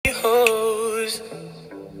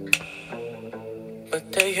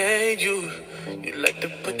hate you. You like to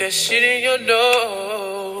put that shit in your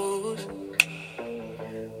nose.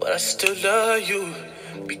 But I still love you.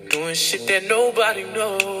 Be doing shit that nobody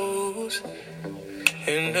knows.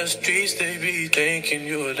 In the streets they be thinking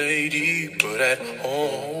you a lady, but at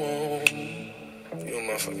home you a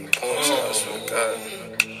motherfucking porn star, I swear to God.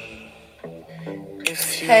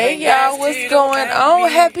 Hey y'all, what's going on?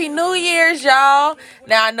 Happy New Year's, y'all.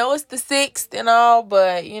 Now I know it's the 6th and all,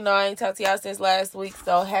 but you know I ain't talked to y'all since last week,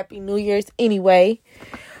 so happy New Year's anyway.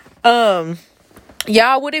 Y'all,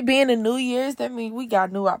 with it being the New Year's, that means we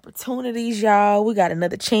got new opportunities, y'all. We got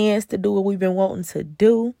another chance to do what we've been wanting to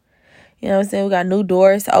do. You know what I'm saying? We got new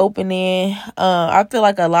doors opening. I feel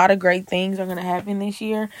like a lot of great things are going to happen this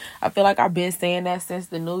year. I feel like I've been saying that since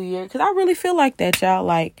the new year. Because I really feel like that, y'all.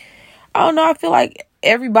 Like, I don't know. I feel like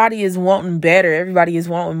everybody is wanting better. Everybody is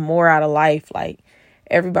wanting more out of life. Like,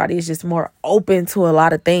 everybody is just more open to a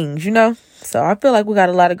lot of things, you know? So, I feel like we got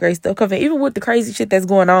a lot of great stuff coming. Even with the crazy shit that's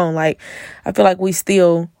going on, like, I feel like we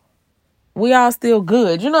all still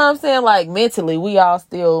good. You know what I'm saying? Like, mentally, we all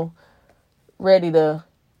still ready to,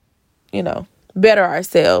 you know, better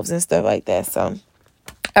ourselves and stuff like that. So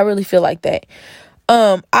I really feel like that.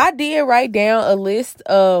 I did write down a list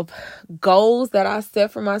of goals that I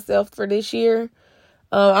set for myself for this year.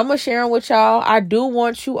 I'm going to share them with y'all. I do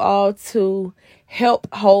want you all to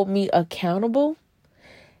help hold me accountable.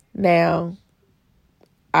 Now,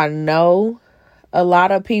 I know a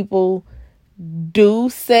lot of people do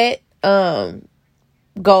set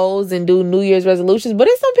goals and do New Year's resolutions, but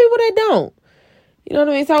it's some people that don't. You know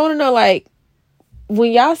what I mean? So I want to know, like,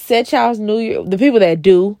 when y'all set y'all's New Year, the people that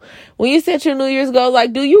do, when you set your New Year's goals,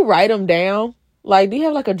 like, do you write them down? Like, do you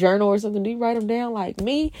have, like, a journal or something? Do you write them down? Like,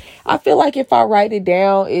 me, I feel like if I write it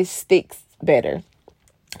down, it sticks better.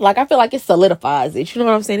 Like, I feel like it solidifies it. You know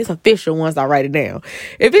what I'm saying? It's official once I write it down.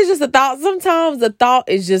 If it's just a thought, sometimes the thought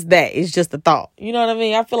is just that. It's just a thought. You know what I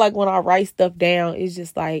mean? I feel like when I write stuff down, it's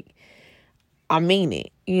just like, I mean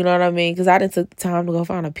it. You know what I mean? Because I done took the time to go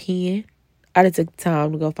find a pen. I done took the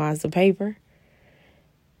time to go find some paper.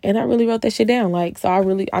 And I really wrote that shit down. Like, so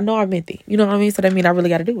I know I meant it. You know what I mean? So that means I really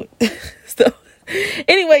got to do it. So,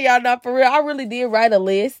 anyway, y'all, not for real. I really did write a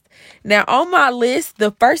list. Now, on my list,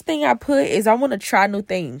 the first thing I put is I want to try new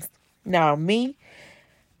things. Now, me,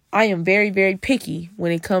 I am very, very picky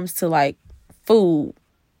when it comes to, like, food.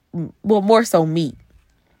 Well, more so meat.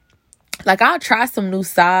 Like, I'll try some new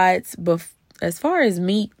sides, but as far as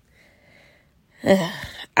meat,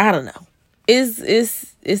 I don't know. It's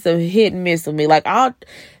a hit and miss with me. Like,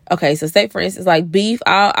 so say for instance, like beef,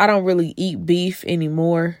 I don't really eat beef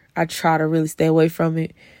anymore. I try to really stay away from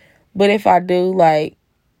it. But if I do, like,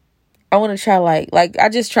 I want to try like I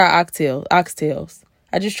just tried oxtails.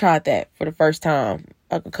 I just tried that for the first time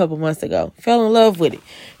like a couple months ago. Fell in love with it.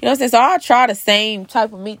 You know what I'm saying? So I'll try the same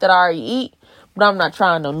type of meat that I already eat, but I'm not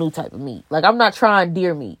trying no new type of meat. Like, I'm not trying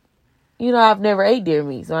deer meat. You know, I've never ate deer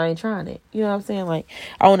meat, so I ain't trying it. You know what I'm saying? Like,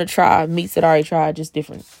 I want to try meats that I already tried, just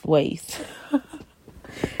different ways.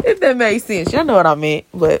 If that makes sense. Y'all know what I meant.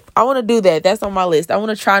 But I want to do that. That's on my list. I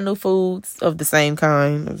want to try new foods of the same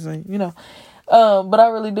kind. You know. But I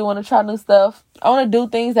really do want to try new stuff. I want to do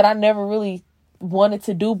things that I never really wanted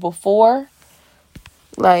to do before.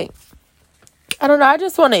 Like, I don't know. I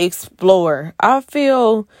just want to explore. I'm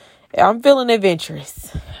feeling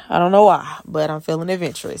adventurous. I don't know why, but I'm feeling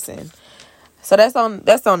adventurous. And so that's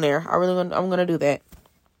on there. I'm going to do that.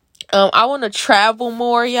 I want to travel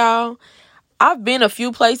more, y'all. I've been a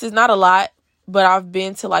few places, not a lot, but I've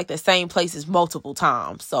been to like the same places multiple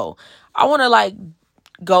times. So I want to like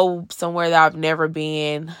go somewhere that I've never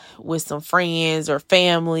been with some friends or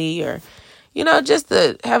family, or, you know, just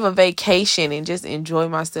to have a vacation and just enjoy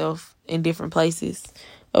myself in different places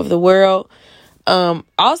of the world.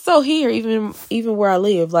 Also here, even where I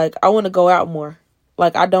live, like, I want to go out more.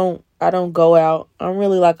 Like, I don't go out. I'm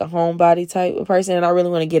really like a homebody type of person, and I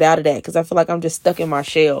really want to get out of that because I feel like I'm just stuck in my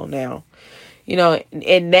shell now. You know,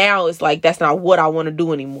 and now it's like that's not what I want to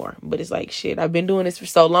do anymore. But it's like, shit, I've been doing this for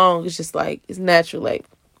so long. It's just like, it's natural, like,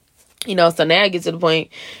 you know. So now I get to the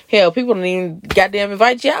point, hell, people don't even goddamn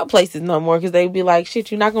invite you out places no more because they be like,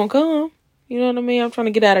 shit, you're not gonna come. You know what I mean? I'm trying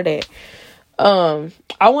to get out of that.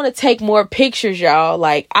 I want to take more pictures, y'all.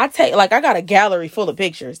 Like, I got a gallery full of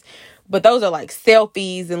pictures, but those are like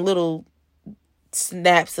selfies and little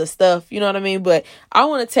snaps of stuff, you know what I mean? But I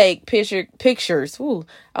want to take pictures.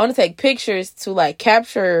 I want to take pictures to like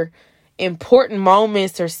capture important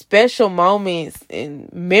moments or special moments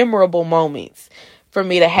and memorable moments for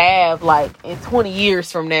me to have like in 20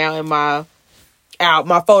 years from now in my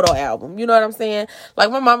photo album. You know what I'm saying?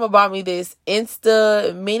 Like, my mama bought me this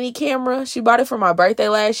Insta mini camera. She bought it for my birthday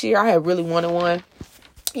last year. I had really wanted one.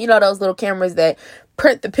 You know, those little cameras that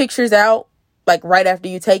print the pictures out, like right after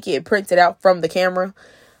you take it, it prints it out from the camera.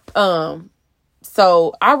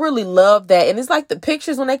 So I really love that. And it's like the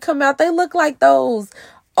pictures when they come out, they look like those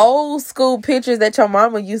old school pictures that your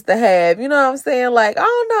mama used to have. You know what I'm saying? Like, I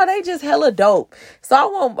don't know, they just hella dope. So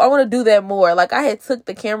I want to do that more. Like, I had took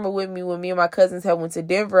the camera with me when me and my cousins had went to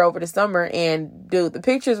Denver over the summer, and dude, the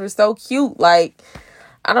pictures were so cute. Like,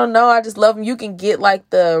 I don't know, I just love them. You can get like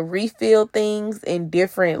the refill things in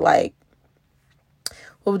different, like,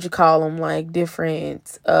 what would you call them? Like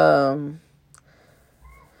different,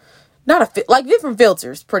 like different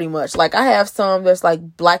filters, pretty much. Like, I have some that's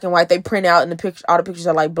like black and white. They print out in the picture. All the pictures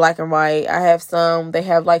are like black and white. I have some, they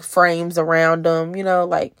have like frames around them, you know,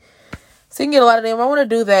 like, so you can get a lot of them. I want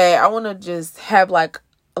to do that. I want to just have like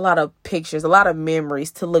a lot of pictures, a lot of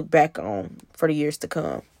memories to look back on for the years to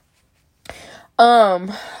come. I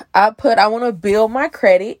want to build my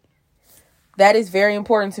credit. That is very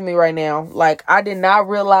important to me right now. Like, I did not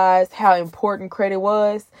realize how important credit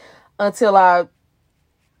was until I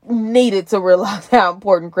needed to realize how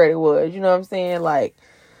important credit was. You know what I'm saying? Like,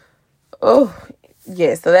 oh,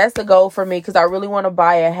 yeah. So that's the goal for me, because I really want to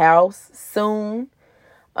buy a house soon.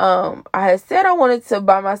 I had said I wanted to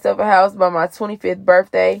buy myself a house by my 25th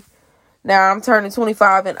birthday. Now, I'm turning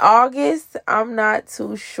 25 in August. I'm not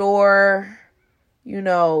too sure, you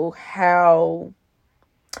know, how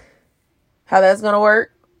that's going to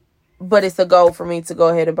work. But it's a goal for me to go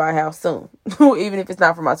ahead and buy a house soon. Even if it's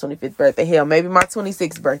not for my 25th birthday. Hell, maybe my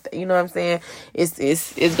 26th birthday. You know what I'm saying? It's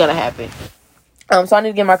going to happen. So I need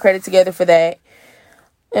to get my credit together for that.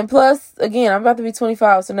 And plus, again, I'm about to be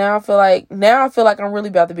 25. So now I feel like I'm really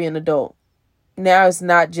about to be an adult. Now it's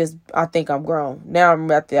not just, I think I'm grown. Now I'm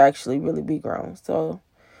about to actually really be grown. So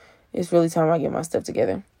it's really time I get my stuff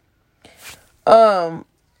together.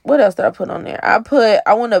 What else did I put on there?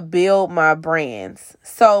 I want to build my brands.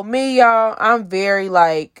 So me, y'all, I'm very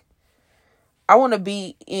like, I want to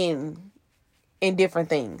be in different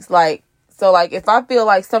things. Like, so like if I feel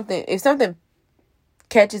like if something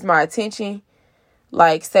catches my attention,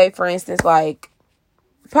 like say for instance, like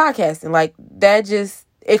podcasting, like that just,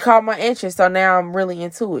 it caught my interest. So now I'm really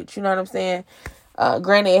into it. You know what I'm saying?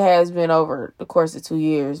 Granted, it has been over the course of 2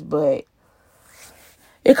 years, but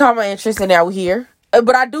it caught my interest and now we're here.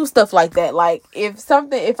 But I do stuff like that. Like,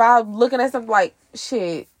 if I'm looking at something like,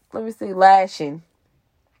 shit, let me see, lashing.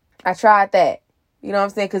 I tried that. You know what I'm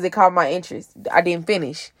saying? Because it caught my interest. I didn't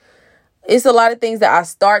finish. It's a lot of things that I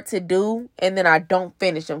start to do and then I don't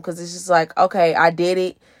finish them. Because it's just like, okay, I did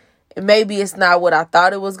it. Maybe it's not what I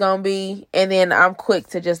thought it was going to be. And then I'm quick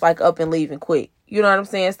to just like up and leave and quit. You know what I'm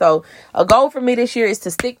saying? So a goal for me this year is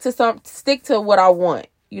to stick to what I want.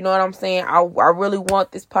 You know what I'm saying? I really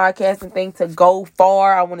want this podcasting thing to go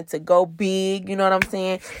far. I want it to go big. You know what I'm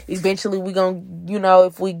saying? Eventually we're going to, you know,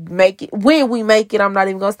 if we make it, when we make it, I'm not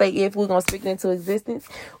even going to say if, we're going to speak it into existence.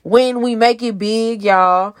 When we make it big,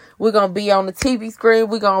 y'all, we're going to be on the TV screen.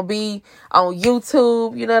 We're going to be on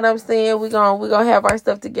YouTube. You know what I'm saying? We're going to have our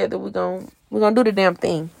stuff together. We're going to do the damn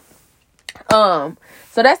thing.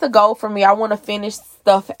 So that's a goal for me. I want to finish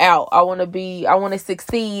stuff out. I want to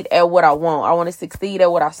succeed at what I want. I want to succeed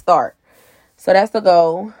at what I start. So that's the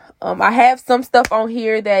goal. I have some stuff on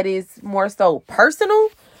here that is more so personal.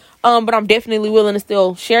 But I'm definitely willing to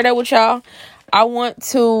still share that with y'all. I want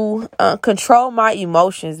to control my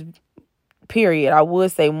emotions, period. I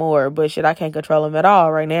would say more, but shit, I can't control them at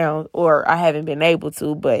all right now, or I haven't been able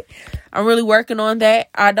to, but I'm really working on that.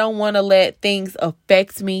 I don't want to let things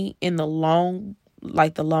affect me in the long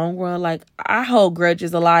run. Like, I hold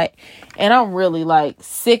grudges a lot, and I'm really like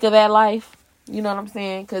sick of that life. You know what I'm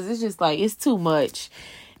saying? Because it's just like, it's too much.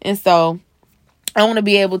 And so I want to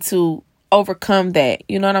be able to overcome that.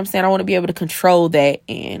 You know what I'm saying? I want to be able to control that.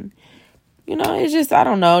 And, you know, it's just, I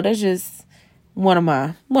don't know. That's just one of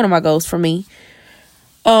my goals for me.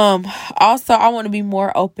 Also, I want to be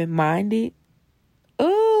more open-minded.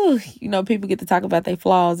 Ooh, you know, people get to talk about their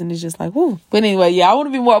flaws and it's just like, whoo. But anyway, yeah, I want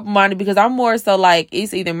to be more open-minded because I'm more so like,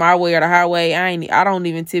 it's either my way or the highway. I don't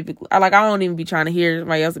even be trying to hear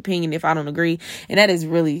somebody else's opinion if I don't agree. And that is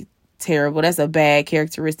really terrible. That's a bad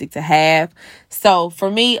characteristic to have. So for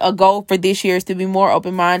me, a goal for this year is to be more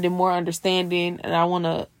open-minded, more understanding. And I want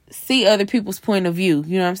to see other people's point of view.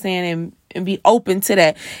 You know what I'm saying? And be open to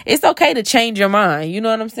that. It's okay to change your mind. You know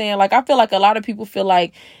what I'm saying? Like, I feel like a lot of people feel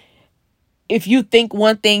like if you think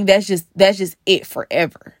one thing, that's just it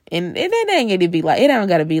forever. And it ain't gonna be like, it don't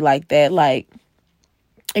gotta be like that. Like,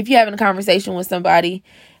 if you're having a conversation with somebody,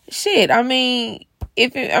 shit, I mean,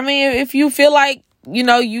 if you feel like, you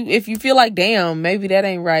know, if you feel like, damn, maybe that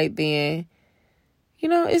ain't right, then, you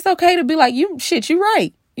know, it's okay to be like, you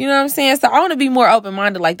right. You know what I'm saying? So I want to be more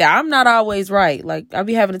open-minded like that. I'm not always right. Like, I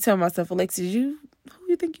be having to tell myself, Alexis, who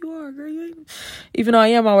you think you are, girl? You ain't... Even though I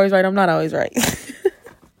am always right, I'm not always right.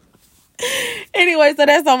 Anyway, so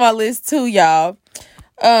that's on my list too, y'all.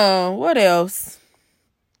 What else?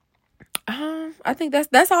 I think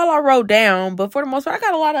that's all I wrote down. But for the most part, I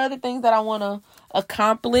got a lot of other things that I want to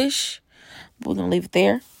accomplish. We're gonna leave it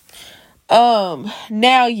there.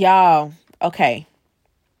 Now, y'all. Okay.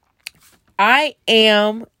 I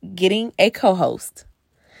am getting a co-host.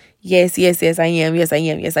 Yes, I am.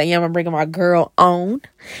 I'm bringing my girl on.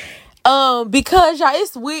 Because y'all,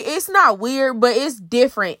 it's weird. It's not weird, but it's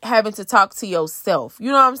different having to talk to yourself. You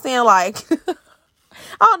know what I'm saying? Like, I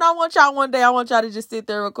don't know. I want y'all to just sit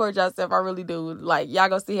there and record yourself. I really do. Like, y'all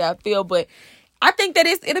gonna see how I feel. But I think that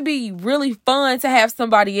it'll be really fun to have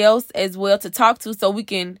somebody else as well to talk to, so we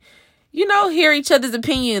can, hear each other's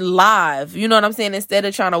opinion live. You know what I'm saying? Instead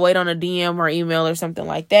of trying to wait on a DM or email or something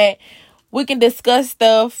like that, we can discuss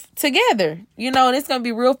stuff together, and it's going to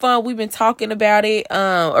be real fun. We've been talking about it.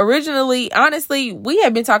 Originally, honestly, we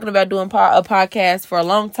have been talking about doing a podcast for a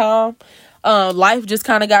long time. Life just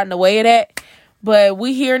kind of got in the way of that, but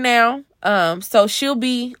we here now. So she'll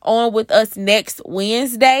be on with us next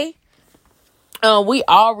Wednesday. We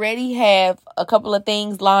already have a couple of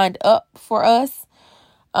things lined up for us.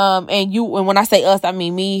 And when I say us, I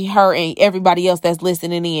mean me, her, and everybody else that's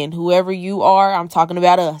listening in. Whoever you are, I'm talking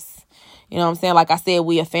about us. You know what I'm saying? Like I said,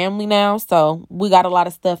 we a family now, so we got a lot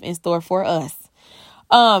of stuff in store for us.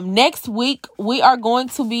 Next week, we are going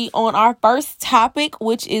to be on our first topic,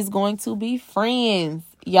 which is going to be friends,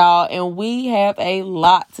 y'all. And we have a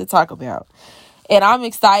lot to talk about. And I'm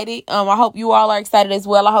excited. I hope you all are excited as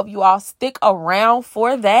well. I hope you all stick around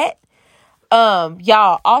for that.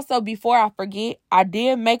 Y'all, also, before I forget, I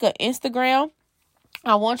did make an Instagram.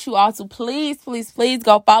 I want you all to please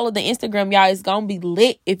go follow the Instagram, y'all. It's gonna be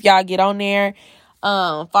lit if y'all get on there.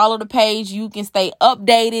 Follow the page. You can stay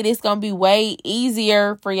updated. It's gonna be way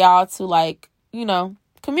easier for y'all to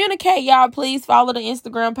communicate. Y'all, please follow the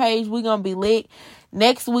Instagram page. We're gonna be lit.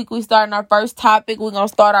 Next week, we starting our first topic. We're gonna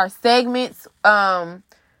start our segments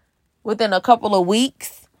within a couple of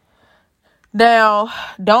weeks. Now,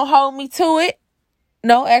 don't hold me to it.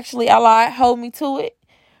 No, actually, I lied. Hold me to it.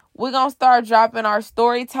 We're going to start dropping our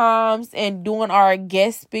story times and doing our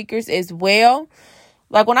guest speakers as well.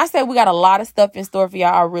 Like, when I say we got a lot of stuff in store for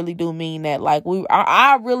y'all, I really do mean that. Like,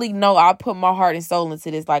 I really know I put my heart and soul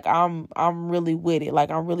into this. Like, I'm really with it.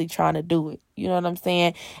 Like, I'm really trying to do it. You know what I'm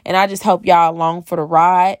saying? And I just hope y'all along for the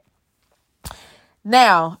ride.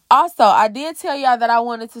 Now, also, I did tell y'all that I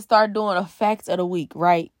wanted to start doing a fact of the week,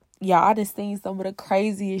 right? Y'all, I just seen some of the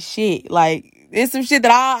craziest shit. Like, it's some shit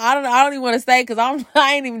that I don't even want to say because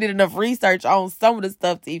I ain't even did enough research on some of the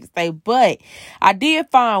stuff to even say. But I did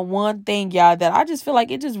find one thing, y'all, that I just feel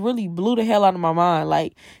like it just really blew the hell out of my mind.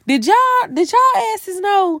 Like, did y'all asses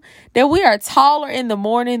know that we are taller in the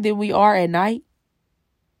morning than we are at night?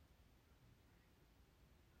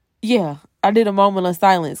 Yeah, I did a moment of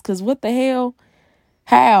silence because what the hell?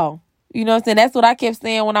 How? You know what I'm saying? That's what I kept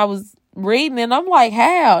saying when I was reading, and I'm like,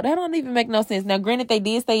 how? That don't even make no sense. Now, granted, they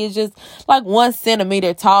did say it's just like 1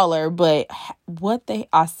 centimeter taller, but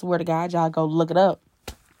I swear to God, y'all go look it up.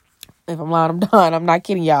 If I'm lying, I'm done. I'm not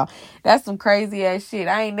kidding y'all. That's some crazy ass shit.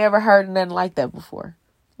 I ain't never heard of nothing like that before.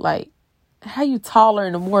 Like, how you taller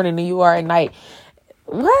in the morning than you are at night?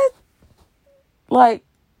 What? Like,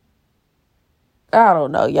 I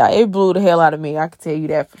don't know, y'all. It blew the hell out of me. I can tell you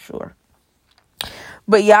that for sure.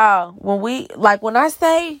 But y'all, when I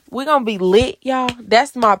say we're going to be lit, y'all,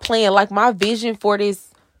 that's my plan. Like, my vision for this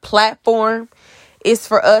platform is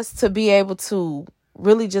for us to be able to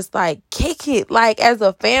really just kick it, as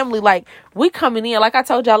a family. Like, we coming in, like I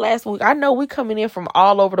told y'all last week, I know we coming in from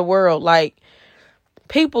all over the world. Like,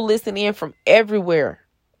 people listen in from everywhere.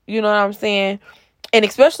 You know what I'm saying? And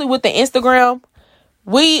especially with the Instagram,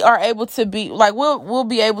 we are able to be we'll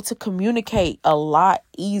be able to communicate a lot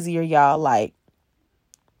easier, y'all.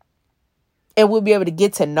 And we'll be able to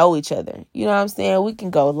get to know each other. You know what I'm saying? We can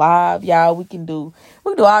go live, y'all. We can do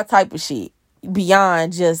all type of shit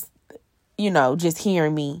beyond just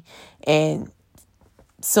hearing me and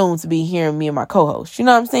soon to be hearing me and my co-host. You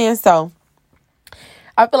know what I'm saying? So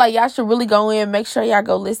I feel like y'all should really go in. Make sure y'all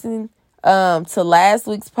go listen to last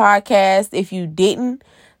week's podcast if you didn't.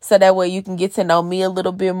 So that way you can get to know me a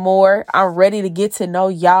little bit more. I'm ready to get to know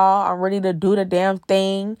y'all. I'm ready to do the damn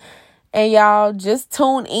thing. And y'all just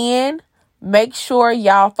tune in. Make sure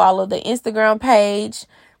y'all follow the Instagram page.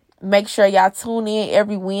 Make sure y'all tune in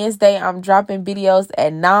every Wednesday. I'm dropping videos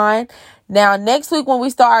at 9. Now, next week when we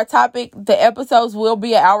start our topic, the episodes will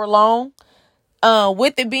be an hour long.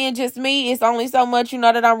 With it being just me, it's only so much,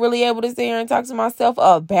 that I'm really able to sit here and talk to myself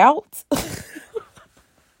about.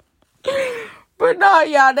 But no,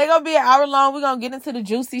 y'all, they gonna be an hour long. We're gonna get into the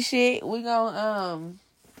juicy shit. We're gonna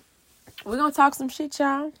talk some shit,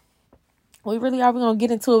 y'all. We really are. We're gonna get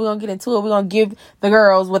into it. We're gonna give the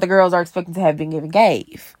girls what the girls are expecting to have been given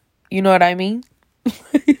gave. You know what I mean?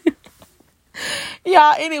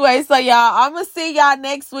 Y'all, anyway, so y'all, I'm gonna see y'all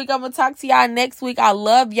next week. I'm gonna talk to y'all next week. I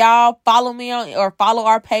love y'all. Follow me follow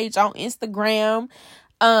our page on Instagram.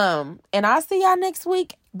 And I'll see y'all next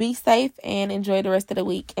week. Be safe and enjoy the rest of the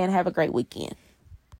week and have a great weekend.